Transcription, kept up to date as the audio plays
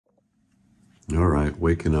All right,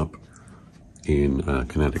 waking up in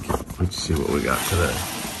Connecticut. Let's see what we got today.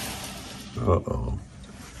 Uh-oh.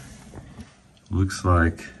 Looks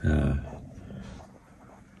like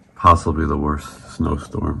possibly the worst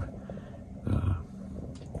snowstorm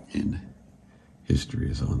in history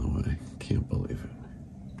is on the way. Can't believe it.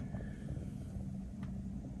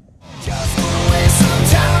 Just wanna waste some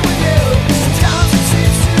time with you. Sometimes it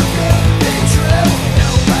seems too good to be true.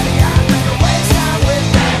 Nobody I'd rather waste time with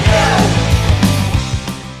than you.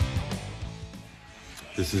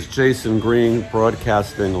 This is Jason Green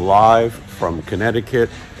broadcasting live from Connecticut.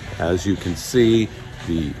 As you can see,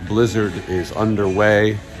 the blizzard is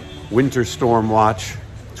underway. Winter Storm Watch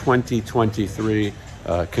 2023.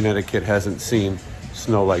 Connecticut hasn't seen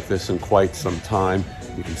snow like this in quite some time.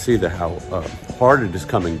 You can see how hard it is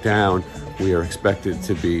coming down. We are expected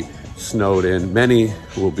to be snowed in. Many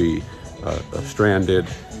will be stranded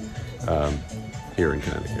here in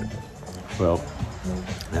Connecticut. Well,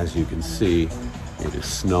 as you can see, it is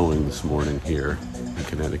snowing this morning here in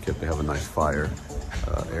Connecticut. They have a nice fire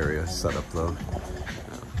area set up though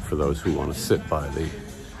for those who want to sit by the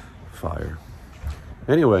fire.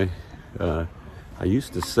 Anyway, I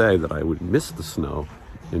used to say that I would miss the snow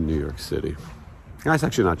in New York City. That's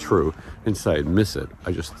actually not true. I didn't say I'd miss it.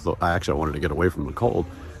 I just thought I wanted to get away from the cold.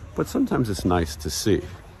 But sometimes it's nice to see.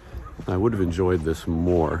 I would have enjoyed this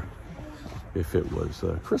more if it was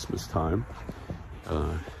Christmas time.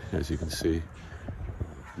 As you can see,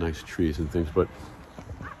 nice trees and things. But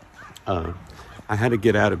I had to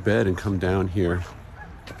get out of bed and come down here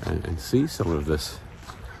and see some of this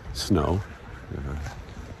snow.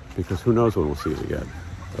 Because who knows when we'll see it again.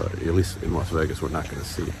 At least in Las Vegas, we're not going to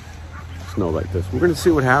see snow like this. We're going to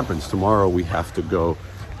see what happens. Tomorrow we have to go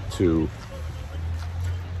to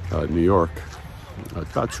New York.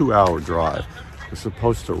 It's about a 2-hour drive. We're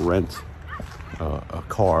supposed to rent a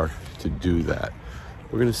car to do that.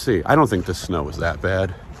 We're going to see. I don't think the snow is that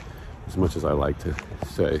bad, as much as I like to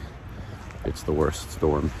say it's the worst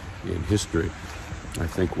storm in history. I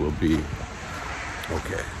think we'll be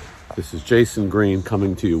okay. This is Jason Green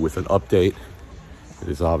coming to you with an update. It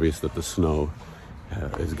is obvious that the snow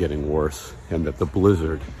is getting worse and that the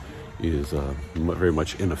blizzard is very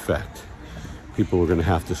much in effect. People are going to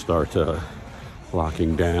have to start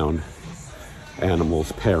locking down,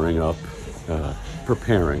 animals pairing up,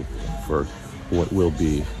 preparing for what will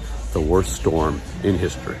be the worst storm in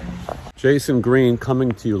history. Jason Green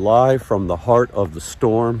coming to you live from the heart of the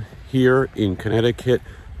storm here in Connecticut.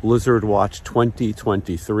 Blizzard Watch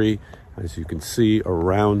 2023. As you can see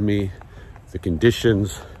around me, the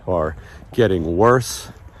conditions are getting worse.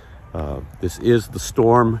 This is the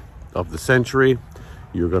storm of the century.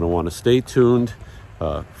 You're going to want to stay tuned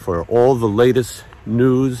for all the latest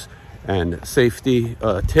news and safety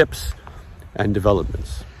tips and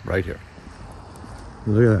developments right here.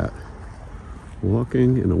 Look at that.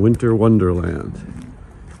 Walking in a winter wonderland.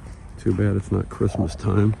 Too bad it's not Christmas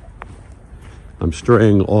time. I'm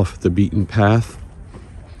straying off the beaten path,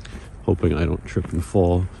 hoping I don't trip and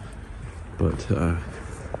fall. But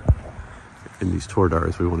in these tour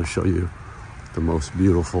diaries, we want to show you the most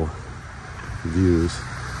beautiful views.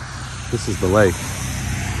 This is the lake.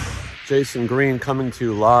 Jason Green coming to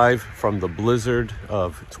you live from the blizzard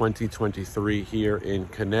of 2023 here in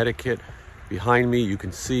Connecticut. Behind me, you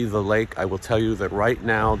can see the lake. I will tell you that right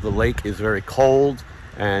now, the lake is very cold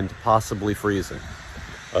and possibly freezing.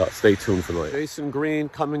 Stay tuned for the later. Jason Green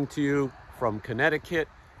coming to you from Connecticut.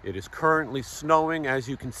 It is currently snowing. As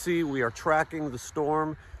you can see, we are tracking the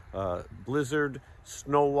storm. Blizzard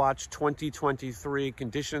Snow Watch 2023.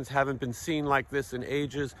 Conditions haven't been seen like this in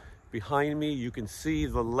ages. Behind me, you can see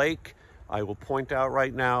the lake. I will point out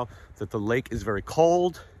right now that the lake is very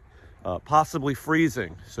cold, possibly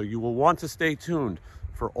freezing. So you will want to stay tuned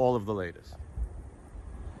for all of the latest.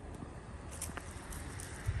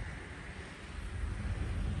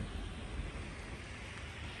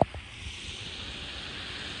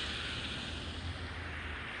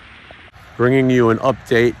 Bringing you an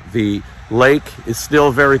update. The lake is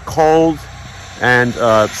still very cold and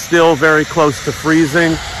still very close to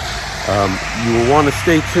freezing. You will want to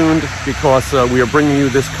stay tuned because we are bringing you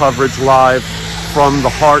this coverage live from the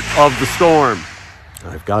heart of the storm.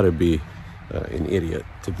 I've got to be an idiot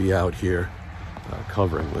to be out here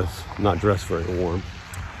covering this. I'm not dressed very warm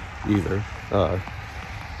either.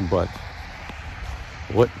 But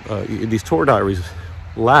what these tour diaries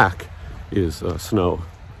lack is snow.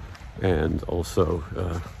 And also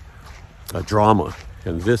drama,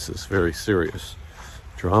 and this is very serious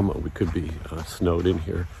drama. We could be snowed in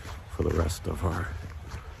here for the rest of our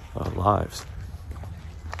lives.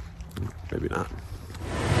 Maybe not.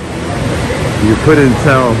 You couldn't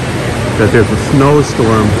tell that there's a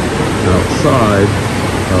snowstorm outside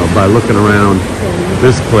by looking around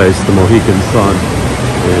this place, the Mohican Sun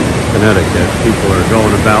in Connecticut. People are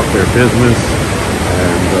going about their business,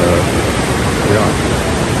 and yeah,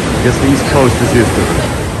 I guess the East Coast is used to it.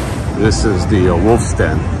 This is the Wolf's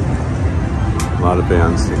Den. A lot of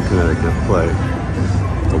bands in Connecticut play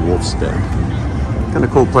the Wolf's Den. Kind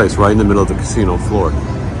of cool place, right in the middle of the casino floor.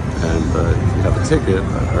 And if you have a ticket,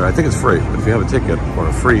 or I think it's free, but if you have a ticket or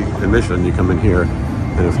a free admission, you come in here.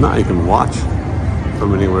 And if not, you can watch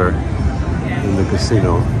from anywhere in the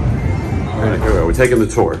casino. And here we're taking the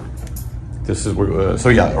tour. This is so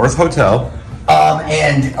yeah, Earth Hotel.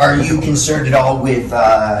 And are you concerned at all with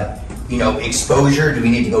you know, exposure? Do we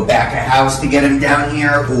need to go back a house to get him down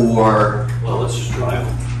here, or? Well, let's just drive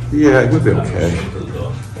him. Yeah, it would be okay.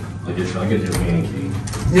 I'll get your meeting key.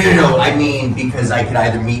 No. I mean, because I could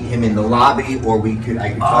either meet him in the lobby, or I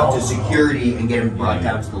could talk to security and get him brought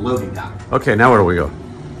down to the loading dock. Okay, now where do we go?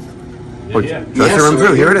 Yeah. Dressing room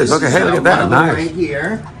too. Here it is. Okay, hey, look at that. Nice. Right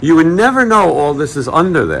here. You would never know all this is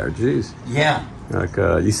under there. Jeez. Yeah. Like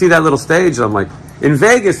you see that little stage. I'm like, in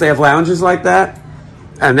Vegas they have lounges like that,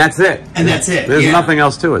 and that's it. And that's it. There's nothing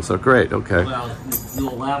else to it. So great. Okay. Well,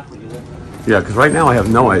 little lap. Yeah, because right now I have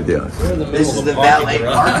no idea. This is the valet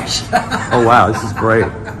park. Oh wow, this is great.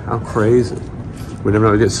 How crazy. We never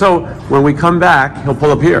know what it is. So when we come back, he'll pull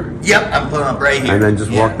up here. Yep, I'm pulling up right here. And then just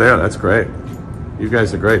walk there. That's great. You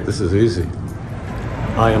guys are great. This is easy.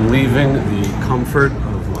 I am leaving the comfort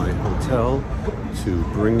of my hotel to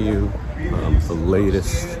bring you the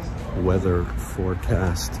latest weather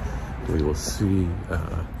forecast. We will see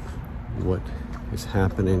what is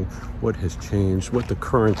happening, what has changed, what the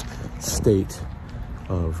current state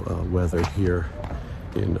of weather here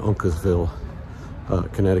in Uncasville,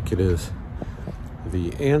 Connecticut is.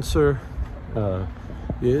 The answer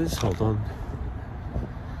is, hold on,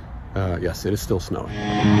 yes, it is still snowing.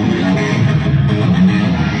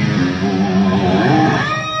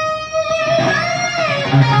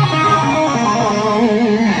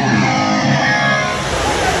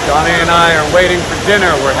 Johnny and I are waiting for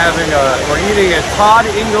dinner. We're eating at Todd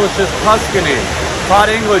English's Tuscany.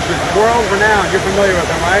 Todd English is world renowned. You're familiar with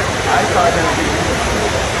him, right? I thought that would be.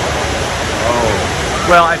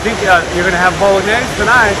 Oh. Well, I think you're going to have bolognese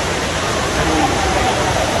tonight.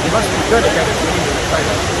 It must be good to get it.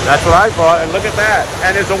 That's what I thought. And look at that.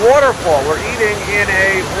 And there's a waterfall. We're eating in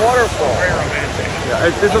a waterfall. Very romantic. Yeah,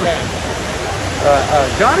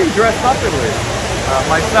 Johnny dressed up in it.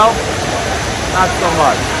 Myself, not so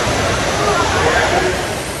much.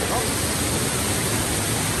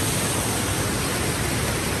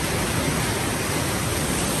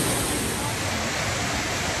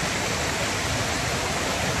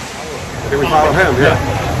 Can we follow him? Yeah.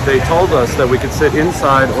 They told us that we could sit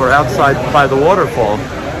inside or outside by the waterfall,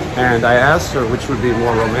 and I asked her which would be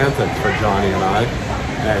more romantic for Johnny and I,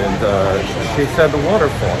 and she said the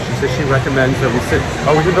waterfall. She said she recommends that we sit.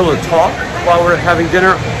 Are we going to be able to talk while we're having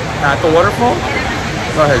dinner at the waterfall?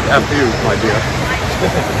 Go ahead, after you, my dear.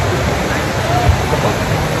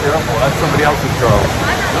 Careful, that's somebody else's girl.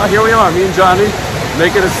 Oh, here we are, me and Johnny,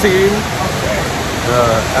 making a scene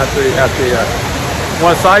at the.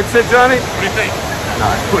 Want a side sit, Johnny? What do you think? No,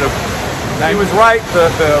 he was right.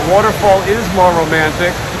 The waterfall is more romantic,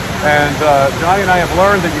 and Johnny and I have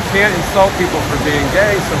learned that you can't insult people for being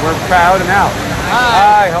gay, so we're proud and out.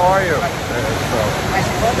 Hi, how are you?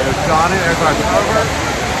 There's Johnny. There's our cover.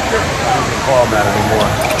 I don't call him that anymore.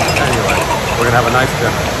 Anyway, we're gonna have a nice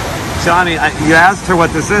dinner. Johnny, you asked her what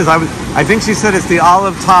this is. I think she said it's the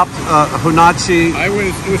olive-topped Hunachi. It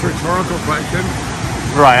was a rhetorical question.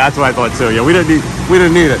 Right, that's what I thought too. Yeah, we didn't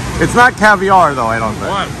need it. It's not caviar though, I don't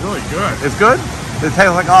think. Wow, it's really good. It's good? It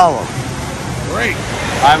tastes like olive. Great.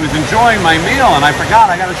 I was enjoying my meal and I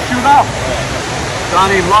forgot I gotta shoot up.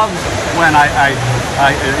 Johnny loves when I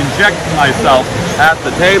inject myself at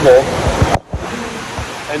the table.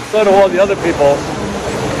 And so do all the other people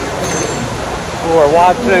who are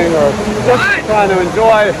watching or just trying to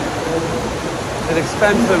enjoy an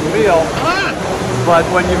expensive meal. But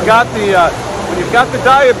when you've got the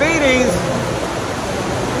diabetes,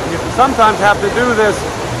 you sometimes have to do this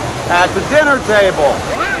at the dinner table.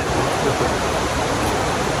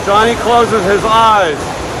 Johnny closes his eyes.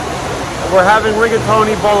 We're having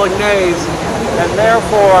rigatoni bolognese, and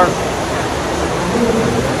therefore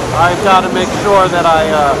I've got to make sure that I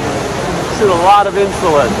shoot a lot of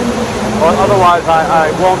insulin, or otherwise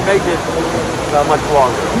I won't make it that much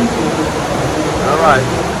longer. All right.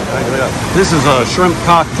 This is a shrimp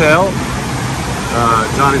cocktail.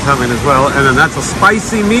 Johnny's having as well, and then that's a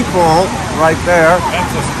spicy meatball right there.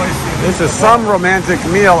 That's a spicy meatball. This is some romantic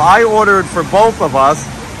meal. I ordered for both of us,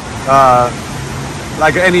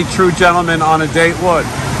 like any true gentleman on a date would.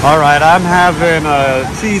 All right, I'm having a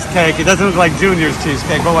cheesecake. It doesn't look like Junior's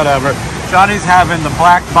cheesecake, but whatever. Johnny's having the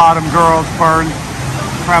Black Bottom Girls burned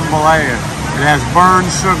creme brulee. It has burned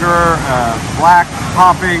sugar, black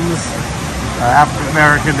toppings, African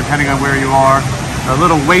American, depending on where you are.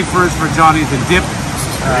 Little wafers for Johnny to dip,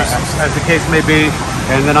 as the case may be.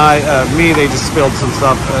 And then they just spilled some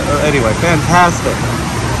stuff. Anyway, fantastic.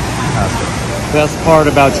 Best part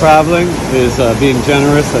about traveling is being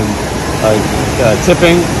generous and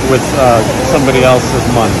tipping with somebody else's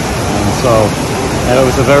money. And so it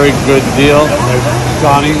was a very good deal.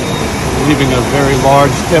 Johnny leaving a very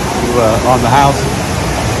large tip on the house.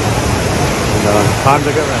 And, time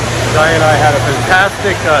to get ready. Johnny and I had a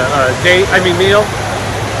fantastic meal.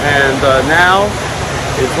 And now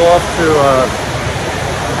it's off to,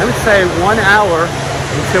 I would say 1 hour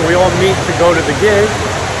until we all meet to go to the gig.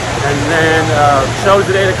 And then shows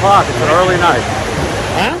at 8 o'clock. It's an early night.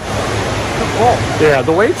 Huh? Oh. Yeah,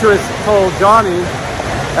 the waitress told Johnny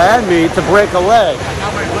and me to break a leg.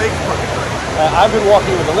 Now my leg's fucking hurt. I've been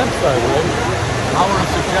walking with a limp sir, right? Hour of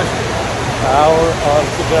suggestion. Hour of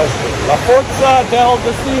suggestion. La Forza del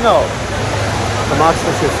Destino.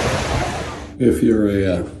 If you're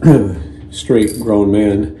a straight grown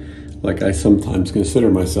man, like I sometimes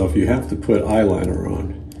consider myself, you have to put eyeliner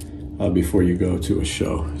on before you go to a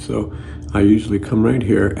show. So I usually come right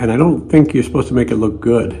here, and I don't think you're supposed to make it look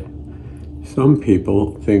good. Some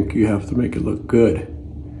people think you have to make it look good,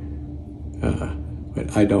 but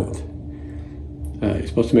I don't. You're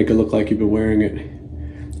supposed to make it look like you've been wearing it,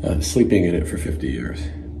 sleeping in it for 50 years. You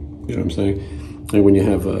know what I'm saying? And when you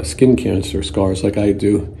have skin cancer scars like I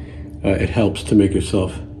do, it helps to make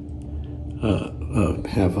yourself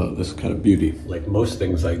have this kind of beauty. Like most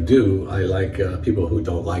things I do, I like people who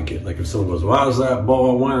don't like it. Like if someone goes, "Why is that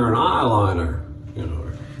boy wearing eyeliner?" You know,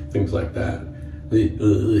 or things like that.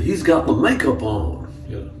 He's got the makeup on.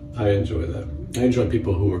 You know, I enjoy that. I enjoy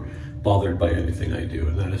people who are bothered by anything I do,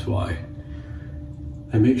 and that is why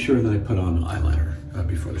I make sure that I put on eyeliner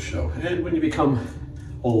before the show. And when you become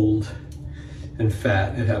old and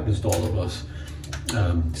fat, it happens to all of us.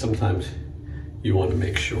 Sometimes you want to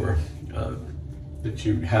make sure that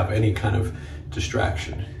you have any kind of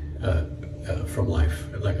distraction from life,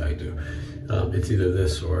 like I do. It's either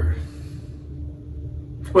this or,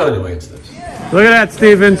 well, anyway, it's this. Look at that,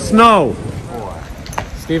 Steven, snow.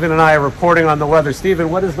 Steven and I are reporting on the weather. Steven,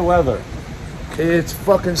 what is the weather? It's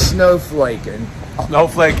fucking snowflaking.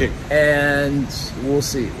 Snowflaking. And we'll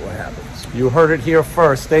see what happens. You heard it here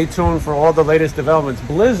first. Stay tuned for all the latest developments.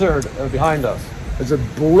 Blizzard behind us. It's a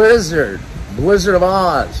blizzard. Blizzard of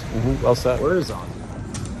Oz. Well said. Where is Oz?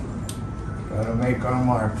 Gotta make our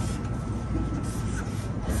marks.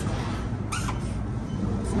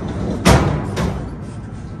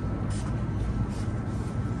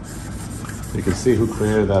 You can see who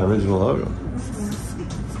created that original logo.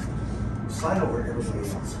 Slide over everybody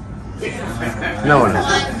else. No one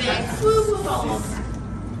else.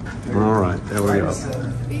 All right, there we go.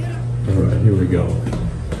 All right, here we go.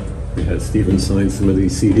 We had Steven sign some of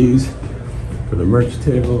these CDs for the merch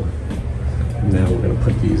table. Now we're going to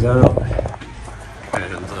put these out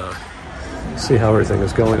and see how everything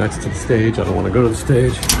is going. That's to the stage. I don't want to go to the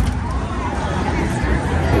stage. You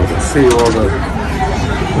can see all the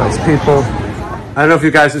nice people. I don't know if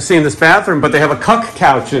you guys have seen this bathroom, but they have a cuck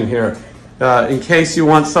couch in here. In case you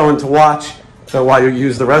want someone to watch while you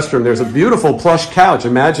use the restroom, there's a beautiful plush couch.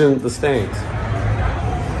 Imagine the stains.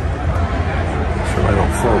 So I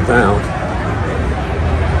don't fall down.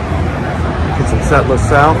 Kitchen set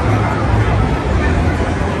looks out.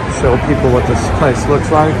 Show people what this place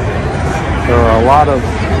looks like. There are a lot of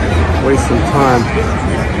wasting time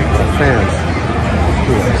fans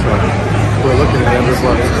here, so we're looking at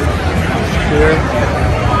everybody here.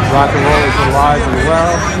 Rock and roll is alive and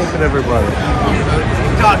well. Look at everybody.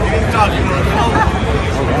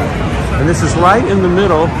 And this is right in the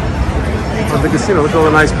middle of the casino. Look at all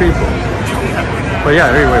the nice people. But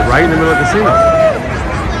yeah, anyway, right in the middle of the casino.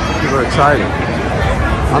 People are excited.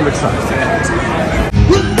 I'm excited.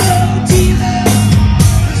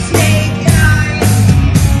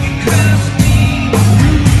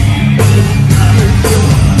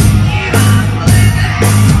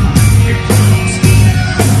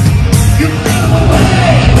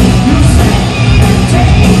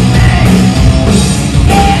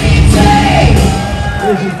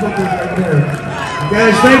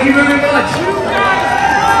 Guys, thank you very much.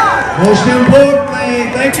 Most importantly,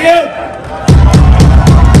 thank you.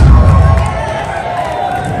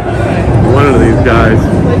 One of these guys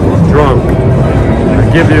is drunk. I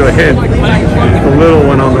give you a hint. The little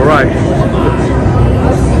one on the right.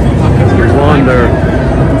 bartender.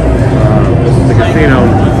 This is the casino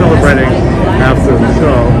celebrating after the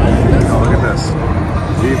show. Oh, look at this.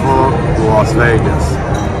 Viva Las Vegas.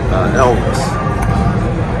 Elvis.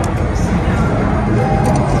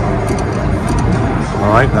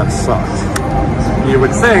 Alright, that sucked. You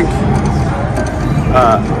would think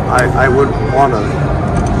I would want to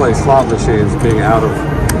play slot machines being out of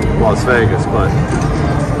Las Vegas, but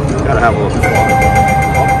gotta have a little fun.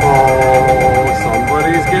 Uh-oh,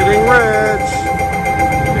 somebody's getting rich.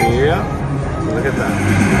 Yeah, look at that.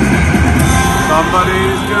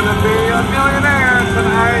 Somebody's gonna be a millionaire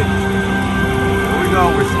tonight. Here we go,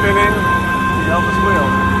 we're spinning the Elvis wheel.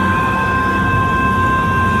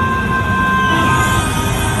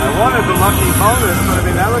 I wanted the lucky bonus, but I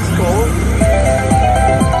mean, that looks cool.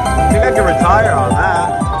 I think I can retire on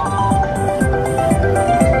that.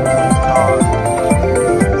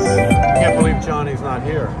 Can't believe Johnny's not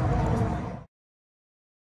here.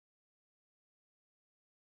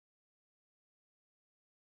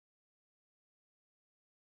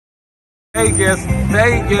 Vegas,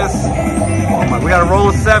 Vegas. Oh my, we got to roll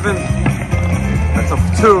a 7. That's a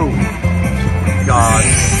 2. God.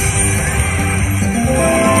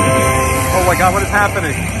 Oh my God, what is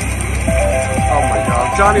happening? Oh my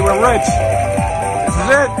God, Johnny, we're rich. This is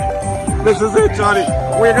it. This is it, Johnny.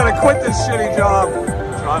 We're gonna quit this shitty job.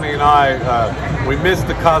 Johnny and I, we missed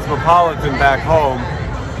the Cosmopolitan back home.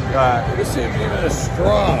 This ain't even a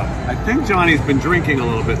straw. I think Johnny's been drinking a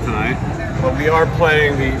little bit tonight, but we are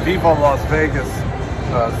playing the Viva Las Vegas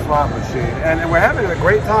slot machine, and we're having a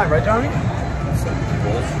great time, right, Johnny?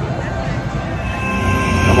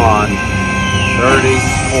 Come on, 30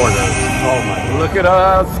 quarters. Oh my! Look at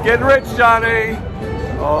us, getting rich, Johnny.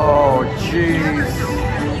 Oh, jeez.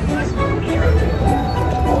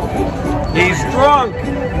 He's drunk.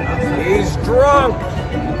 He's drunk.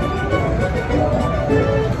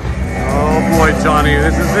 Oh boy, Johnny,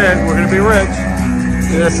 this is it. We're gonna be rich.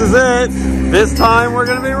 This is it. This time we're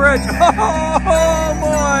gonna be rich. Oh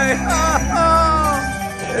boy.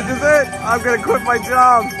 This is it. I'm gonna quit my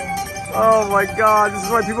job. Oh my God. This is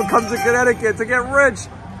why people come to Connecticut, to get rich.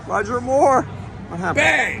 Roger Moore. What happened?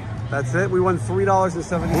 Bang! That's it. We won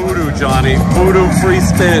 $3.70. Voodoo, Johnny. Voodoo free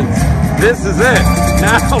spins. This is it.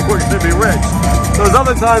 Now we're gonna be rich. Those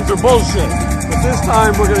other times were bullshit. But this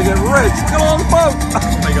time we're gonna get rich. Get on the boat.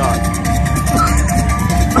 Oh my God.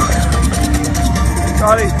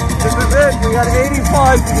 Johnny, this is it. We got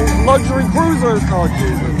 85 luxury cruisers. Oh,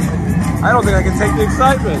 Jesus. I don't think I can take the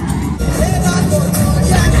excitement.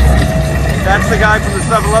 That's the guy from the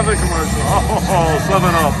 7-Eleven commercial. Oh,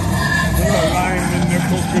 7-Up.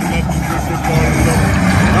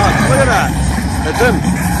 Oh, look at that. That's him.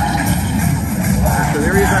 So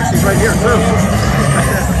there he is actually right here, too.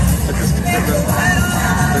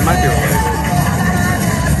 It might be related.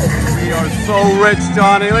 We are so rich,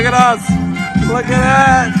 Johnny. Look at us. Look at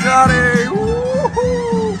that, Johnny.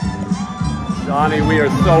 Woo-hoo. Johnny, we are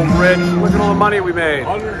so rich. Look at all the money we made.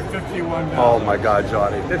 $151. Oh my God,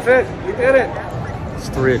 Johnny. That's it. We did it. It's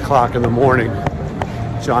 3 o'clock in the morning.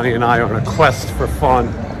 Johnny and I are on a quest for fun.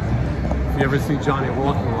 If you ever see Johnny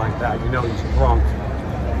walking like that, you know he's drunk.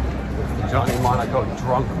 It's the Johnny Monaco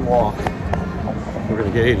drunk walk. We're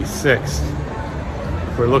gonna get 86.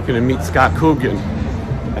 We're looking to meet Scott Coogan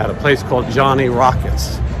at a place called Johnny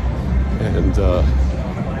Rockets. And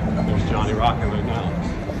there's Johnny Rocket right now.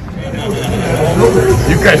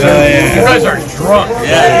 You guys are drunk.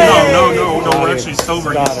 Yeah. No, we're actually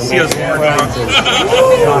sober. You see us more drunk.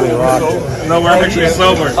 Johnny Rocket. No, we're actually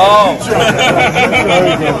sober. Any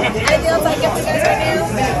deals I give you guys right now?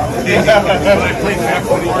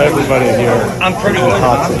 Everybody here. I'm pretty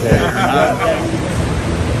intoxicated.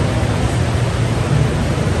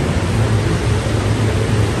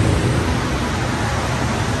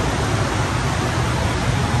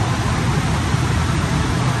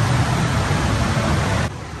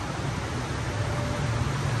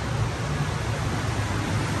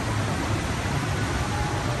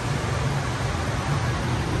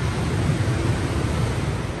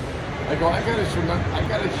 I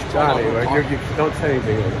gotta Johnny, you don't say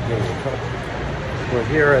anything. We're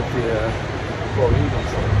here at the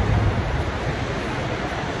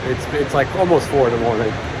It's like almost 4 in the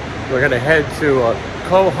morning. We're gonna head to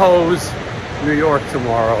Cohoes, New York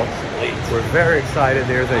tomorrow. We're very excited.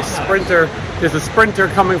 There's a sprinter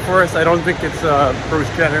coming for us. I don't think it's Bruce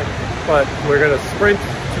Jenner, but we're gonna sprint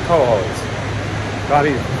to Cohoes.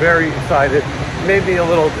 Johnny's very excited, maybe a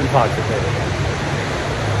little intoxicated.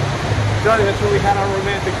 Johnny, that's where we had our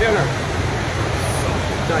romantic dinner.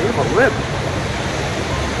 Johnny, you have a lip.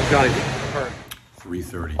 Johnny,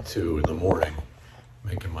 3:32 in the morning.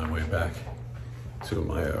 Making my way back to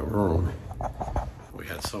my room. We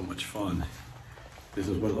had so much fun. This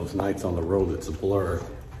is one of those nights on the road that's a blur,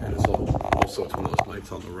 and it's also it's one of those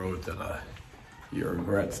nights on the road that you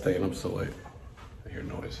regret staying up so late. I hear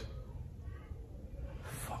noise.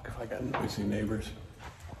 Fuck if I got noisy neighbors.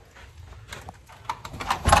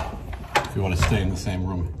 If you want to stay in the same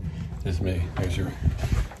room as me, here's your room.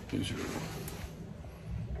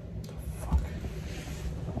 Fuck.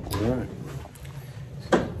 All right.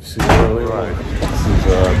 See you early. Right. This is,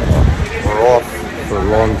 we're off for a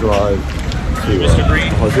long drive to Mr.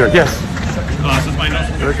 Green? Oh, here. Yes. This is my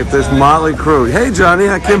note. Look at this motley crew. Hey, Johnny,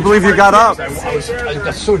 I can't believe you got up. I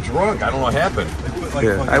got so drunk. I don't know what happened.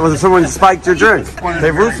 Yeah. Someone spiked your drink.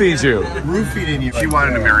 They roofied you. Roofied you. She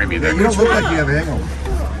wanted to marry me. You don't look like you have a hangover.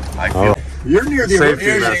 I feel. You're near the Safety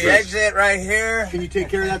Here's message. the exit right here. Can you take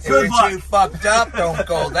care of that? If you're too fucked up, don't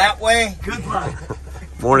go that way. Good luck.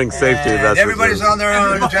 Morning safety And message. everybody's on their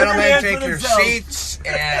own. Gentlemen, take your seats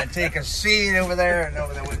and take a seat over there and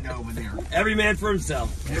over the window over there. Every man for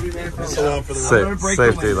himself. Every man for himself.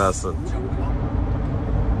 Safety lesson.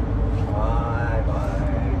 Bye bye.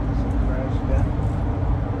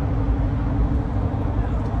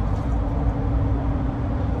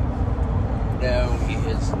 No, he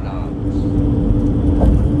is not.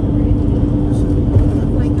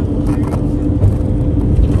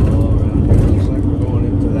 Looks like we're going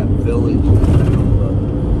into that village.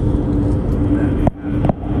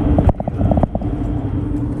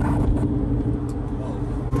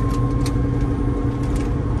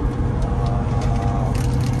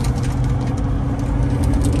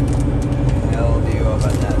 Hell do you know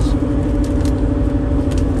about that?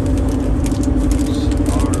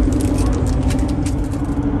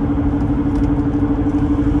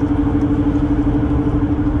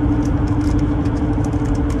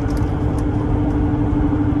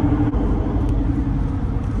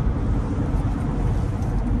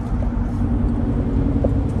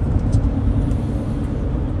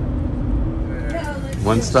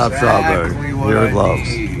 One-stop shopping. Exactly what Here I at Loves.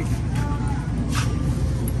 need.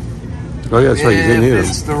 Oh yeah, that's right. You didn't If hear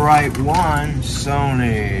it's him. the right one,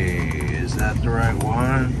 Sony. Is that the right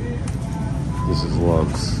one? This is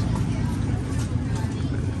Loves.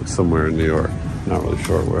 It's somewhere in New York. Not really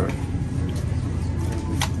sure where.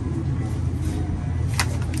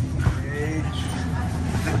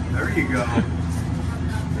 There you go.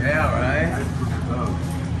 Yeah, right?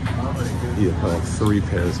 He'll have 3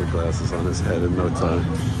 pairs of glasses on his head in no time.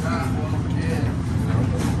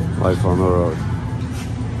 Life on the road.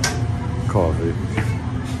 Coffee.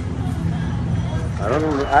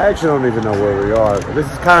 I actually don't even know where we are. This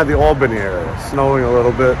is kind of the Albany area. Snowing a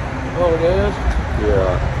little bit. Oh, it is?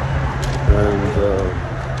 Yeah. And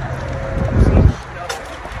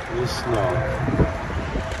this snow.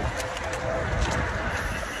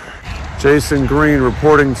 Jason Green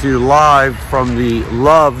reporting to you live from the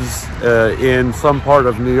Loves in some part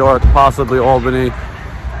of New York, possibly Albany.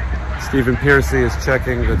 Stephen Piercy is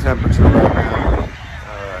checking the temperature right now.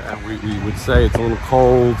 And we would say it's a little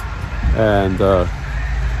cold and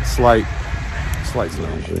slight snow.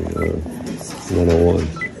 101.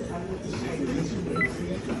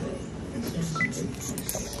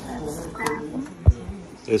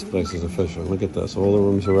 This place is official. Look at this. All the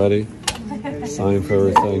rooms are ready. Sign for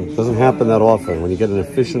everything. Doesn't happen that often. When you get an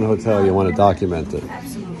efficient hotel, you want to document it.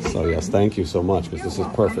 So yes, thank you so much, because this is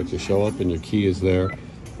perfect. You show up and your key is there.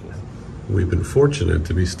 We've been fortunate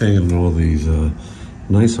to be staying in all these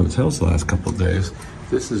nice hotels the last couple of days.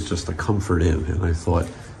 This is just a Comfort Inn, and I thought,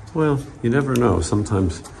 well, you never know.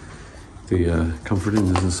 Sometimes the Comfort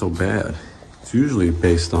Inn isn't so bad. It's usually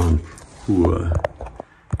based on who's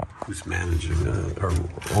managing or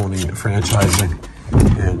owning, franchising.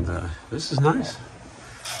 And this is nice.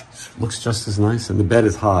 Looks just as nice, and the bed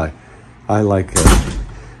is high. I like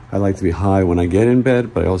to be high when I get in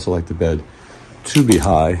bed, but I also like the bed to be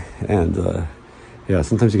high. And yeah,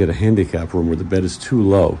 sometimes you get a handicap room where the bed is too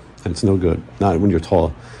low, and it's no good. Not when you're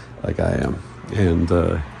tall, like I am. And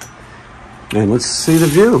let's see the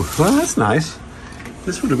view. Well, that's nice.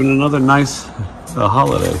 This would have been another nice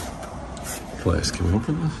holiday place. Can we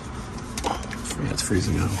open this? Yeah, it's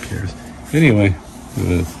freezing out. Who cares? Anyway.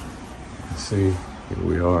 Let's see, here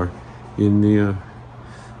we are in the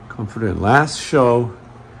Comfort Inn. Last show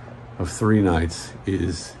of 3 nights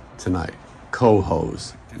is tonight.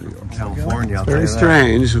 Coho's, New York. California. I'll Very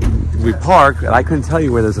strange. We park, and I couldn't tell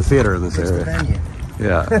you where there's a theater in this area.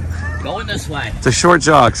 Yeah. Going this way. It's a short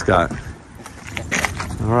jog, Scott.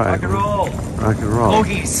 All right. Rock and roll. Rock and roll.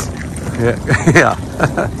 Hoagies. Yeah. Yeah.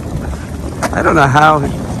 I don't know how.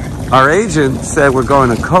 Our agent said we're going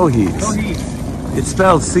to Cohees. Hoagies. It's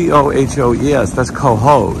spelled C-O-H-O-E-S. That's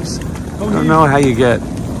Coho's. don't know how you get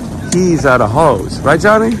keys out of hose. Right,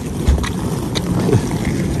 Johnny?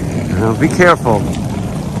 Be careful.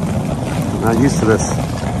 I'm not used to this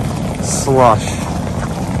slush.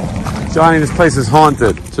 Johnny, this place is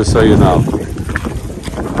haunted, just so you know.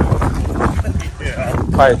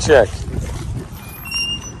 Probably a chick.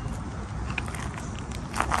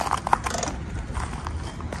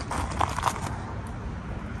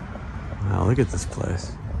 Wow, look at this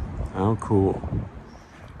place. How cool.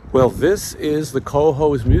 Well, this is the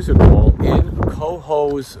Cohoes Music Hall in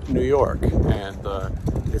Cohoes, New York. And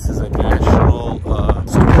this is a national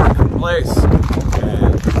historic place.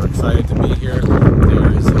 And we're excited to be here.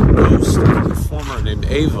 There is a ghost performer named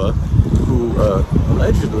Ava who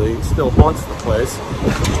allegedly still haunts the place.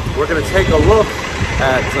 We're going to take a look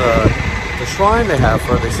at the shrine they have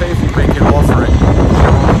for her. They say if you make an offering,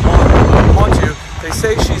 she'll haunt you. They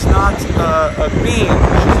say she's not mean, she's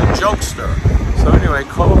a jokester. So anyway,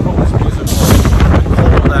 Cohoes Music Hall,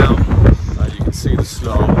 cold down. You can see the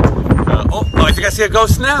snow. Oh, I think I see a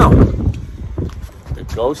ghost now. The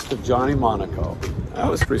ghost of Johnny Monaco. That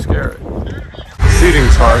was pretty scary. Seating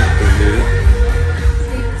chart is needed.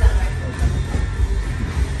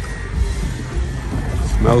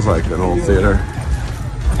 Smells like an old theater.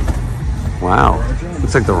 Wow,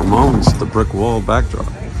 looks like the Ramones, the brick wall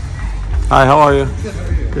backdrop. Hi, how are you?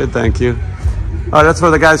 Good, thank you. Oh, that's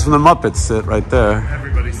where the guys from the Muppets sit, right there.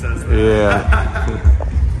 Everybody says that.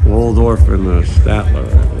 Yeah. Waldorf and Statler,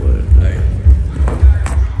 I believe.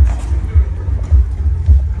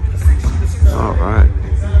 All right.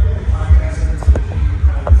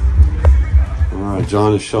 All right,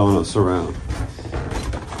 John is showing us around.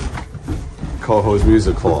 Cohoes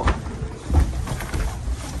Music Hall.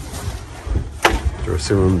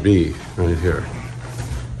 Dressing room B, right here.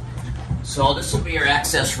 So this will be your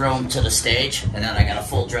access room to the stage, and then I got a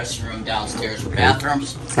full dressing room downstairs with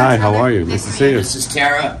bathrooms. Hi, how are you? Nice to see you. This is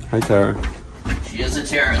Tara. Hi, Tara. She is a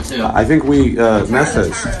Tara too. I think we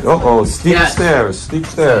messaged. Oh, steep stairs, steep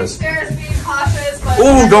stairs. Stairs, be cautious. But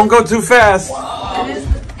Ooh, don't go too fast.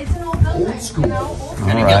 it's an old building. Old school.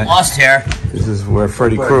 Gonna get lost here. This is where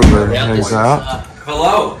Freddy Krueger hangs out.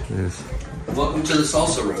 Hello. Yes. Welcome to the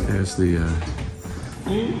salsa room. There's the.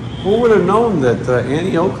 Who would have known that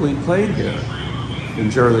Annie Oakley played here?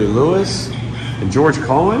 And Jerry Lewis, and George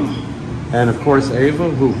Cohen, and of course Ava,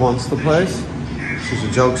 who haunts the place. She's a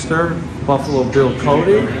jokester. Buffalo Bill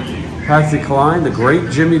Cody, Patsy Cline, the great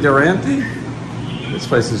Jimmy Durante. This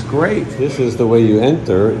place is great. This is the way you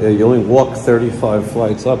enter. You only walk 35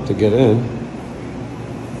 flights up to get in.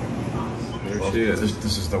 There she is.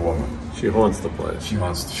 This is the woman. She haunts the place. She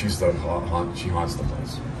haunts the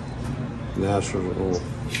place. National.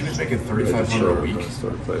 She was making $3,500 a week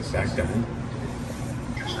back then.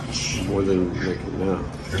 More than making now.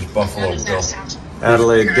 There's Buffalo Bill.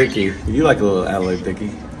 Adelaide Dickey. You like a little Adelaide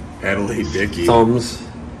Dickey. Adelaide Dickey. Thumbs.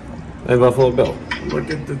 And Buffalo Bill. Look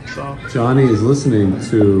at the top. Johnny is listening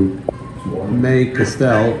to May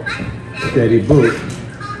Castell, Betty Boop.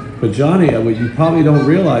 But Johnny, what you probably don't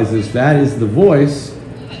realize is that is the voice.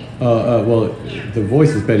 Well, the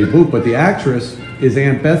voice is Betty Boop, but the actress is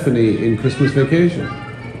Aunt Bethany in Christmas Vacation.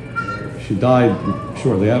 She died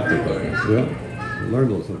shortly after. Yeah,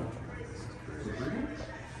 learned those things.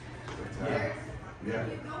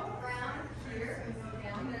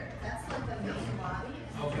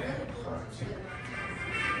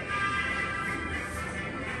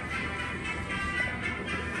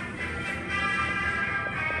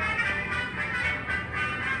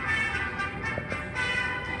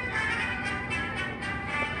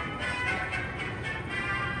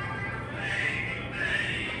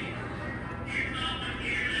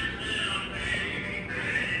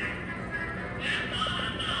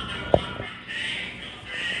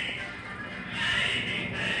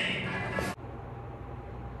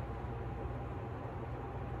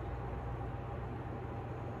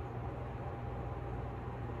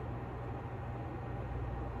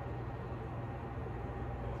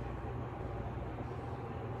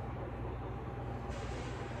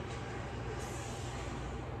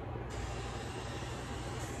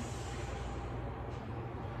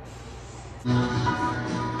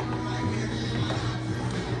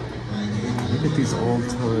 Look at these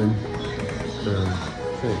old-time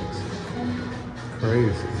things.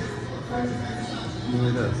 Crazy. Look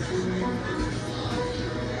at this.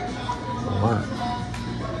 Wow.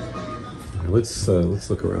 Let's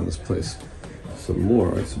look around this place some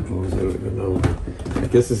more. I suppose I don't even know. I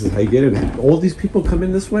guess this is how you get in. All these people come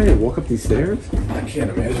in this way and walk up these stairs. I can't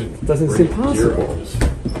imagine. It doesn't seem possible.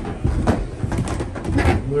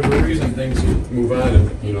 There's a reason things move on,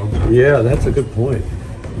 and Yeah, that's a good point.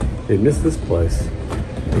 They missed this place.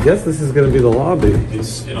 I guess this is going to be the lobby.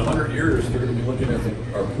 It's in 100 years they're going to be looking at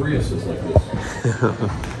our Priuses like this.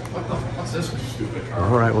 What's this stupid car?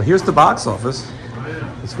 All right. Well, here's the box office.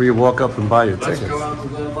 That's where you walk up and buy your tickets. Let's go out to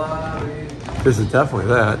the lobby. This is definitely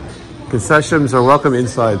that. Concessions are welcome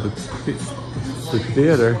inside the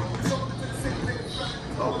theater.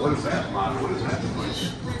 Oh, what is that, Ron? What is that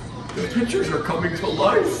place? The pictures are coming to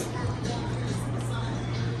life.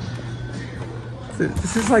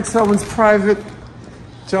 This is like someone's private.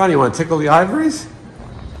 Johnny, you want to tickle the ivories?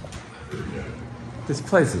 This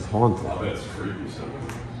place is haunted. Oh, that's creepy.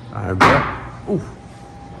 I bet. Ooh.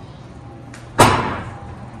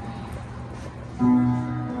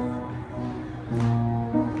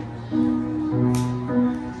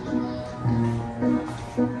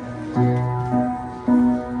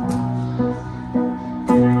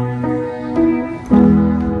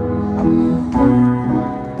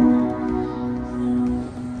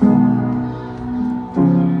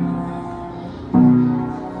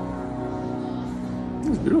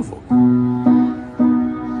 Beautiful.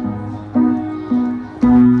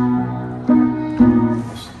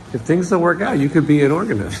 If things don't work out, you could be an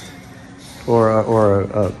organist or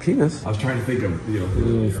a pianist. I was trying to think of,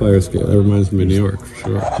 Fire escape. That reminds me of New York, for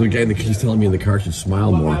sure. So the guy, he's telling me in the car should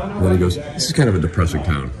smile more. And then he goes, "This is kind of a depressing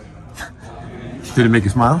town." Did it make you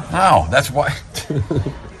smile? No, that's why.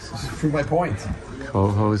 Prove my point.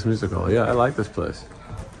 Coho's Musical. Yeah, I like this place.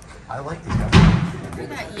 I like these guys.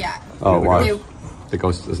 Not yet. Oh, why? They, The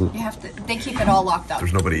ghost doesn't. you have to. They keep it all locked up.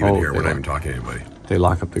 There's nobody even here. they We're not lock- even talking to anybody. They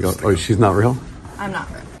lock up the ghost. Oh, she's not real? I'm not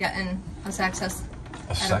getting us access.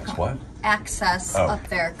 A sex what? Access Oh. up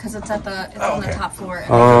there because it's at the Oh, on okay. the top floor and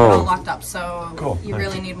Oh. it's all locked up. So Cool. you Nice.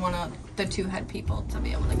 really need one of the two head people to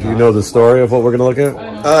be able to get. Do you know the story of what we're going to look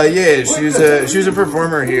at? Yeah, she was a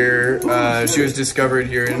performer here. She was discovered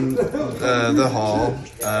here in the hall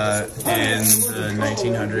in the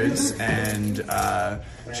 1900s, and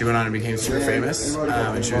she went on and became super famous.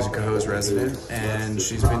 And she was a Coho's resident, and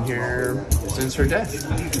she's been here since her death.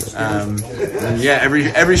 And yeah,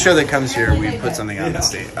 every show that comes here, we put something on the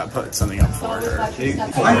stage, put something up for her.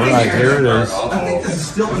 All right, here it is.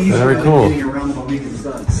 Very cool.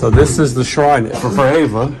 So this is the shrine for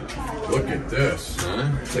Ava. Look at this, huh?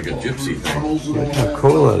 It's like a gypsy thing. Look how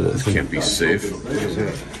cool it is. Can't be safe.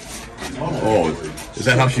 Oh, is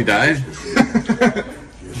that how she died?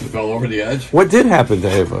 She fell over the edge? What did happen to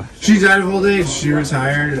Ava? She died of old age. She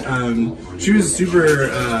retired. She was super,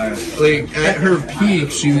 like, at her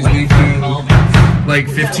peak, she was making like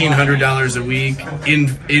 $1,500 a week in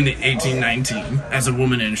 1819 as a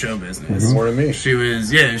woman in show business. More than me. She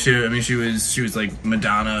was, she was like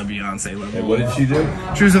Madonna, Beyonce level. And what did she do?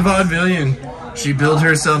 She was a vaudevillian. She billed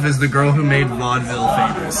herself as the girl who made vaudeville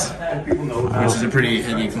famous, which is a pretty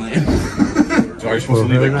heady claim. So are you supposed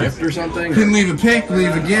to leave a gift or something? You can leave a pic,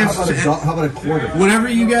 leave a gift. How about a quarter? Whatever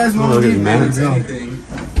you guys want Look to at do, man. it's anything.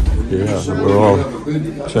 Yeah, we're all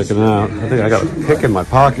checking it out. I think I got a pick in my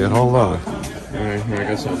pocket. Hold on. Alright, here I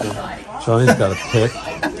got something. Johnny's got a pick.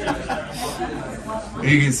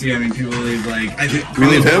 You can see, I mean, people leave, like, I think We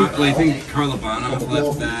leave him? I think Carla Bonoff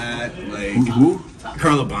left that, like, who?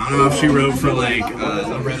 Carla Bonoff, she wrote for, like,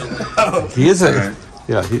 Loretta. He is a,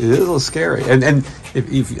 yeah, he is a little scary. And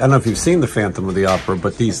if I don't know if you've seen the Phantom of the Opera,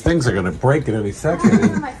 but these things are going to break in any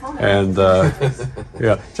second. And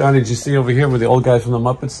yeah, Johnny, did you see over here where the old guy from the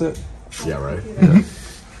Muppets sit? Yeah, right? Yeah.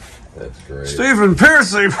 That's great. Stephen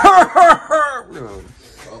Piercy.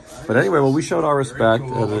 But anyway, well, we showed our respect,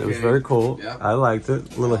 and it was very cool. Yeah. I liked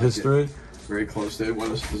it. A little history. Very close to it.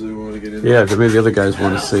 Does anyone want to get in? Yeah, maybe the other guys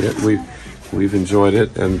want to see it. We've enjoyed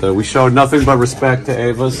it, and we showed nothing but respect to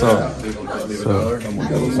Ava. So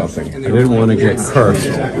Something. I didn't want to get cursed,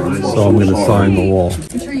 so I'm going to sign the wall.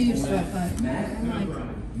 I'm sure you used to it, but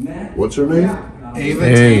What's her name? Ava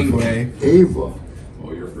Tangway. Ava.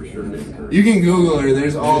 Oh, you're for sure named her. You can Google her.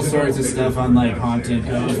 There's all sorts of stuff on, like, Haunted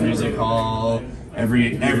Coast Music Hall.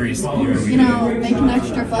 Every you know, making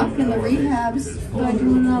extra buck in the rehabs by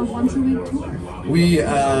doing a once a week tour.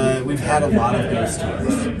 we've had a lot of ghost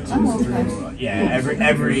tours. Oh, okay. Yeah, every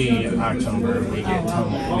October we get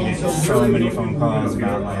so many phone calls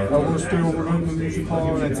about, like, oh, we're still over on the music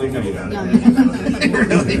hall, and it's like, no, you don't.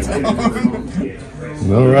 Really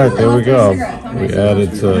don't. All right, there we go. We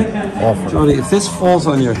added to offer. Johnny, if this falls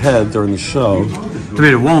on your head during the show, I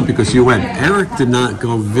mean, it won't because you went. Eric did not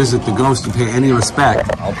go visit the ghost to pay any respect.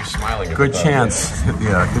 I'll be smiling. Good chance.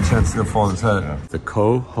 Yeah, good chance it'll fall on his head. Yeah. The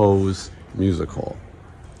Coho's Music Hall.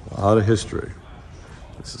 A lot of history.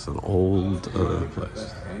 This is an old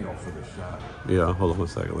place. Yeah, hold on one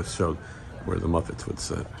second. Let's show where the Muppets would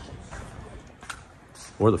sit.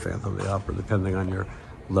 Or the Phantom of the Opera, depending on your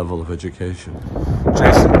level of education.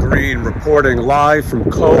 Jason Green reporting live from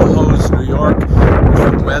Cohoes, New York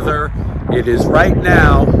with the weather. It is right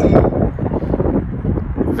now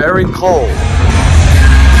very cold.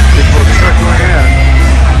 People are trickling in.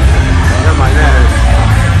 Here my net is.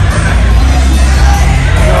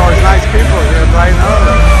 There's nice people here right now.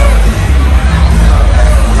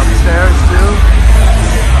 Upstairs too.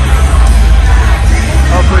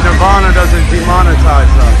 Hopefully Nirvana doesn't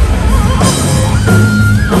demonetize us.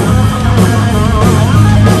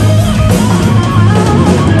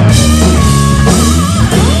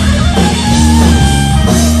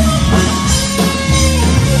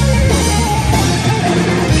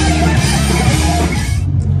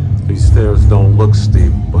 These stairs don't look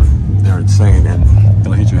steep, but they're insane, and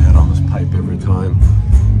you'll hit your head on this pipe every time.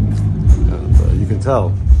 And you can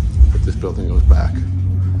tell that this building goes back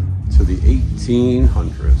to the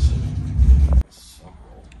 1800s.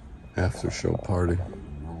 After show party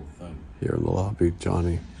here in the lobby.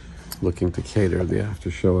 Johnny looking to cater the after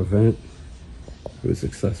show event. It was a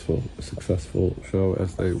successful show,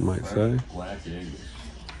 as they might say.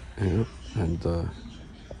 Yeah, and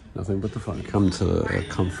nothing but the fun. Come to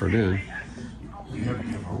Comfort Inn.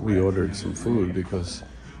 We ordered some food because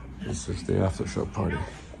this is the after show party.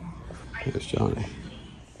 Here's Johnny.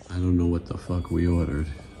 I don't know what the fuck we ordered.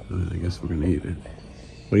 I guess we're gonna eat it.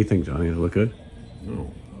 What do you think, Johnny? Does it look good? No.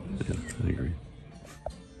 Yeah, I agree.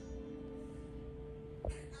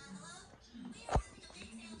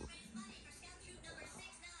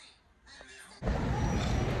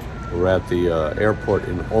 We're at the airport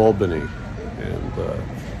in Albany, and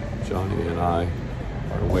Johnny and I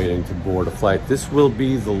are waiting to board a flight. This will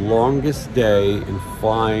be the longest day in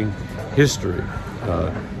flying history.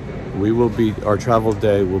 Our travel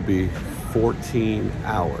day will be 14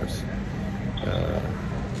 hours.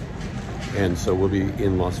 And so we'll be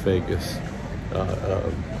in Las Vegas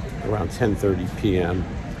around 10:30 p.m.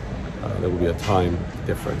 There will be a time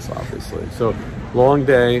difference, obviously. So, long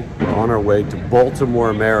day. We're on our way to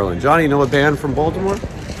Baltimore, Maryland. Johnny, you know a band from Baltimore?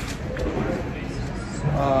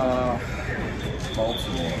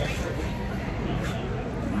 Baltimore.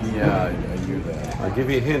 Yeah, I knew that. I'll give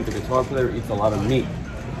you a hint. The guitar player eats a lot of meat.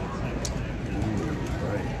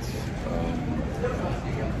 Right.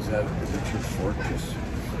 Is that Richard Fortress?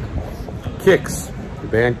 Kicks. The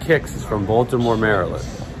band Kicks is from Baltimore, Maryland.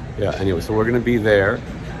 Yeah, anyway, so we're going to be there.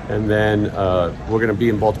 And then we're going to be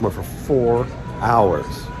in Baltimore for 4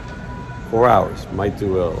 hours. 4 hours. Might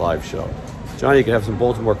do a live show. Johnny, you can have some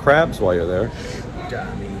Baltimore crabs while you're there. Yeah,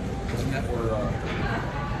 I mean, isn't that where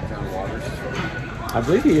John Waters is from? I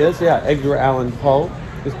believe he is, yeah. Edgar Allan Poe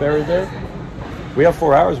is buried there. We have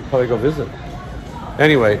 4 hours. We'll probably go visit.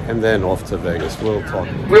 Anyway, and then off to Vegas. We'll talk.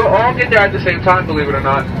 We'll all get there at the same time, believe it or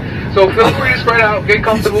not. So feel free to spread out, get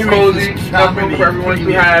comfortable, cozy. Enough room for everyone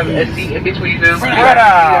to have a seat in between them. Spread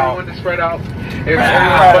out. Everyone to spread out. If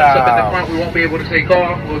everyone butts up in the front, we won't be able to take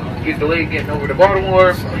off. We'll get delayed getting over to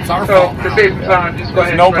Baltimore. So to save some time, just go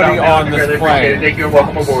ahead and nobody spread out. on this plane. Thank you and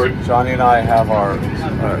welcome aboard. Johnny and I have our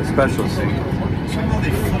special seat.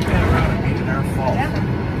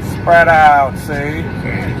 Spread out, see?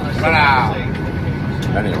 Spread out.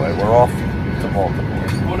 Anyway, we're off to Baltimore.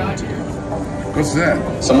 What's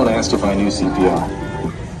that? Someone asked if I knew CPR.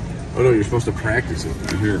 Oh no, you're supposed to practice it.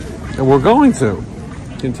 You're here. And we're going to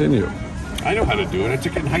continue. I know how to do it. I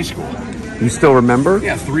took it in high school. You still remember?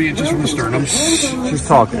 Yeah, 3 inches from the sternum. She's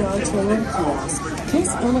talking.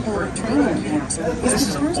 This innovative training class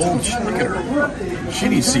is the first of its kind in the world. She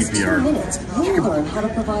needs CPR. Minutes, you'll learn how to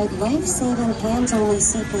provide life-saving hands-only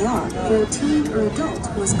CPR for a teen or adult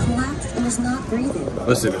who has collapsed and is not breathing.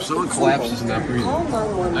 Listen, if someone collapses and not breathing,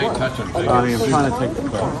 I ain't touching them. Johnny, I'm trying to take the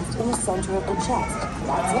call. In the center of the chest.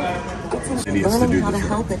 That's it. It's Idiots to learning do how to this.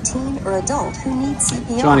 help a teen or adult who needs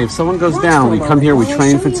CPR. Johnny, if someone goes down, we come here, we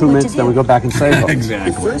train for 2 minutes, then we go back and save them. The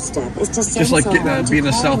Exactly. first step is to send Just like someone to being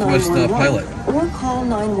a call Southwest 911 pilot. Or call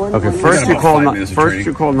 911. Okay, first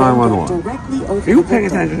you call 911. Are you paying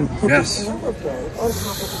attention? Yes.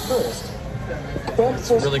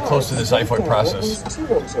 It's really close to the xiphoid process. 2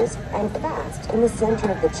 inches and fast in the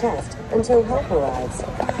center of the chest until help arrives.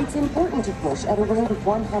 It's important to push at a rate of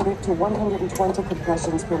 100 to 120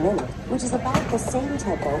 compressions per minute, which is about the same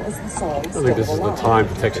tempo as the song. I think this is the time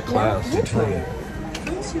to take a class. Place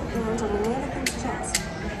your hand on the mannequin's chest.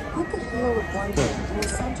 Put the heel of one hand in the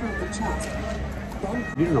center of the chest.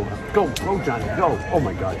 You know what? Go, Johnny, go. Oh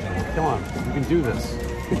my God, Johnny, come on. You can do this.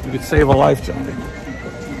 You could save a life, Johnny.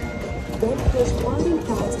 Then push hard and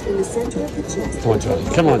fast in the center of the chest. Come on,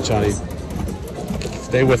 Johnny. Come on, Johnny.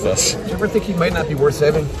 Stay with us. Do you ever think he might not be worth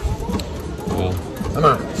saving? Well, Come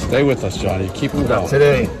on. stay with us, Johnny. Keep him going.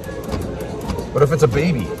 Today. What if it's a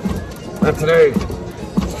baby? Not today.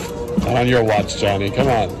 Not on your watch, Johnny. Come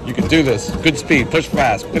on. You can do this. Good speed. Push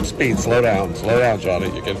fast. Good speed. Slow down. Slow down, Johnny.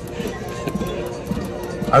 You can.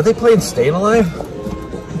 Are they playing Staying Alive?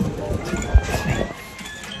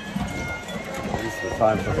 This is the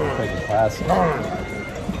time for them to take a pass. Come on,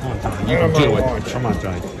 Johnny. You can do it. Come on,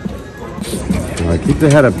 Johnny. All right, keep the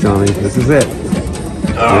head up, Johnny. This is it.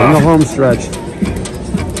 You're in the home stretch.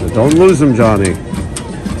 So don't lose him, Johnny.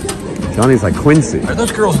 Johnny's like Quincy. Are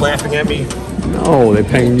those girls laughing at me? No, they're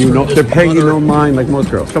paying you no. They're paying you no mind like most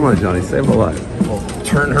girls. Come on, Johnny, save a life. Well,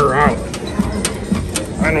 turn her out.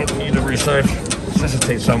 I don't need to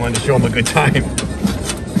resuscitate someone to show them a good time.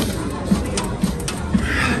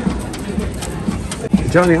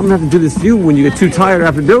 Johnny, I'm gonna have to do this to you when you get too tired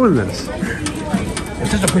after doing this.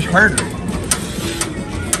 It's just a push harder.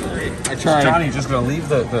 I tried. Johnny's just gonna leave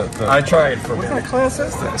the I tried for What kind of class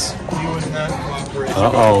is this?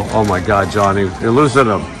 Uh-oh. Oh my God, Johnny. You're losing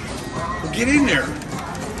them. Get in there.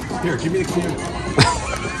 Here, give me the cue.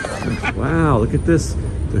 Wow, look at this.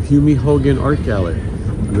 The Hume Hogan Art Gallery.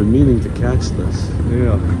 I've been meaning to catch this.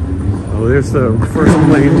 Yeah. Oh, there's the first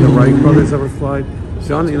plane the Wright brothers ever fly.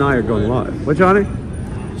 Johnny and I are going live. What, Johnny?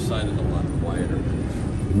 This side is a lot quieter.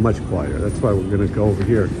 Much quieter. That's why we're going to go over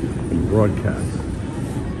here and broadcast.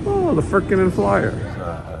 Oh, the frickin' flyer.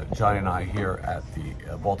 Johnny and I here at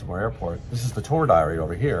the Baltimore airport. This is the tour diary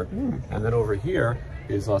over here. And then over here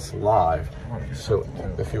is us live. So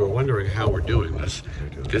if you were wondering how we're doing this,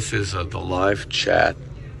 this is the live chat.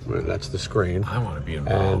 That's the screen. I want to be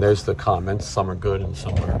involved. And there's the comments. Some are good and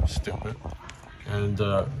some are stupid. And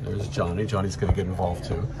there's Johnny. Johnny's going to get involved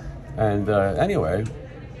too. And anyway,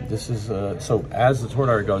 this is, so as the tour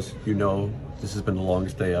diary goes, you know, this has been the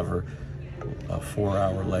longest day ever. A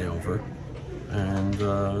 4-hour layover. And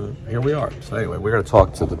here we are. So anyway, we're going to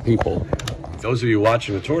talk to the people. Those of you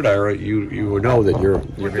watching the tour diary, you will know that your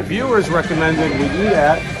viewers recommended we eat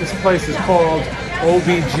at. This place is called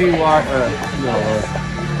O'Brookies. We'll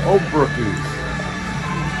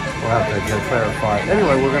have to get clarified.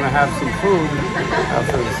 Anyway, we're going to have some food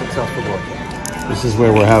after the successful book. This is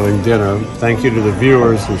where we're having dinner. Thank you to the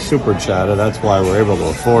viewers who super chatted. That's why we're able to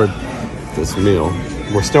afford this meal.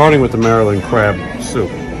 We're starting with the Maryland crab soup.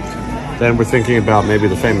 Then we're thinking about maybe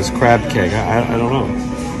the famous crab cake. I don't know.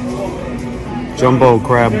 Jumbo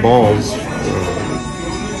crab balls,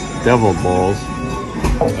 devil balls.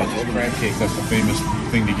 That's crab cake. That's the famous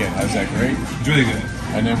thing to get. How's that great? It's really good.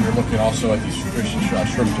 And then we're looking also at these fish and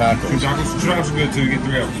shrimp tacos. Shrimp tacos are good too. You get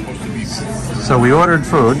 3 hours. Supposed to be. So we ordered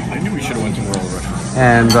food. I knew we should have went to World Restaurant.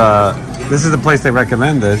 And this is the place they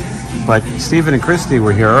recommended. But Stephen and Christy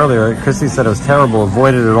were here earlier. Christy said it was terrible,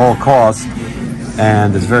 avoided at all costs,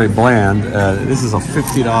 and it's very bland. This is a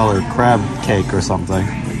 $50 crab cake or something.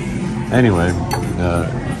 Anyway,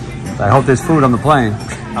 I hope there's food on the plane.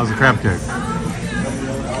 How's the crab cake?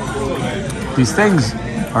 These things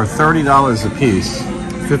are $30 a piece,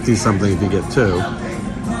 50 something if you get 2.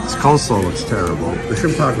 This coleslaw looks terrible. The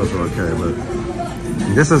shrimp tacos are okay, but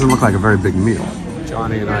this doesn't look like a very big meal.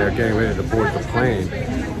 Johnny and I are getting ready to board the plane.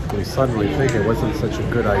 We suddenly think it wasn't such a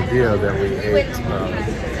good idea that we ate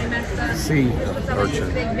sea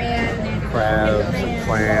urchin, crabs and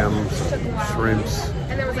clams and shrimps.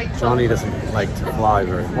 Johnny doesn't like to fly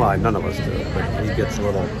very well. None of us do, but he gets a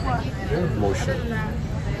little motion.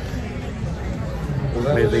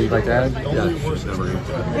 Maybe you'd like to add? Yeah, she's never eaten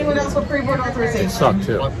that. Anyone else with pre-board authorization? It sucked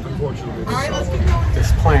too.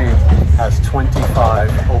 This plane has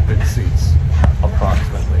 25 open seats,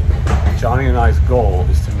 approximately. Johnny and I's goal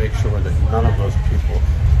is to make sure that none of those people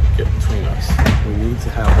get between us. We need to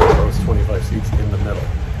have those 25 seats in the middle.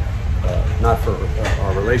 Not for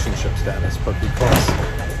our relationship status, but because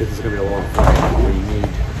this is going to be a long flight, we need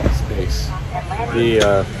space.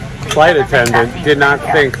 The flight attendant did not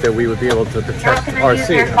think that we would be able to protect our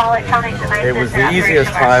seat. It was the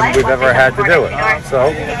easiest time we've ever had to do it.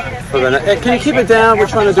 So, for the can you keep it down? We're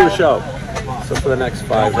trying to do a show. So for the next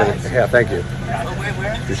 5 minutes, yeah, thank you.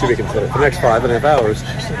 You should be considered. For the next 5.5 hours,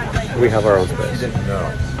 we have our own space.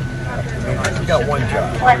 You got one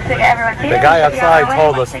job. The guy outside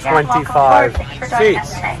told us 25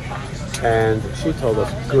 seats. And she told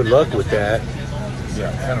us, good luck with that.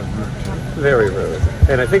 Yeah, kind of rude too. Very rude.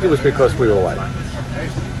 And I think it was because we were white.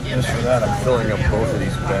 Just for that, I'm filling up both of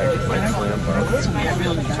these bags with my slam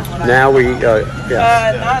bar. Now we,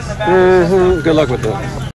 yeah. Good luck with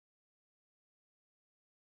that.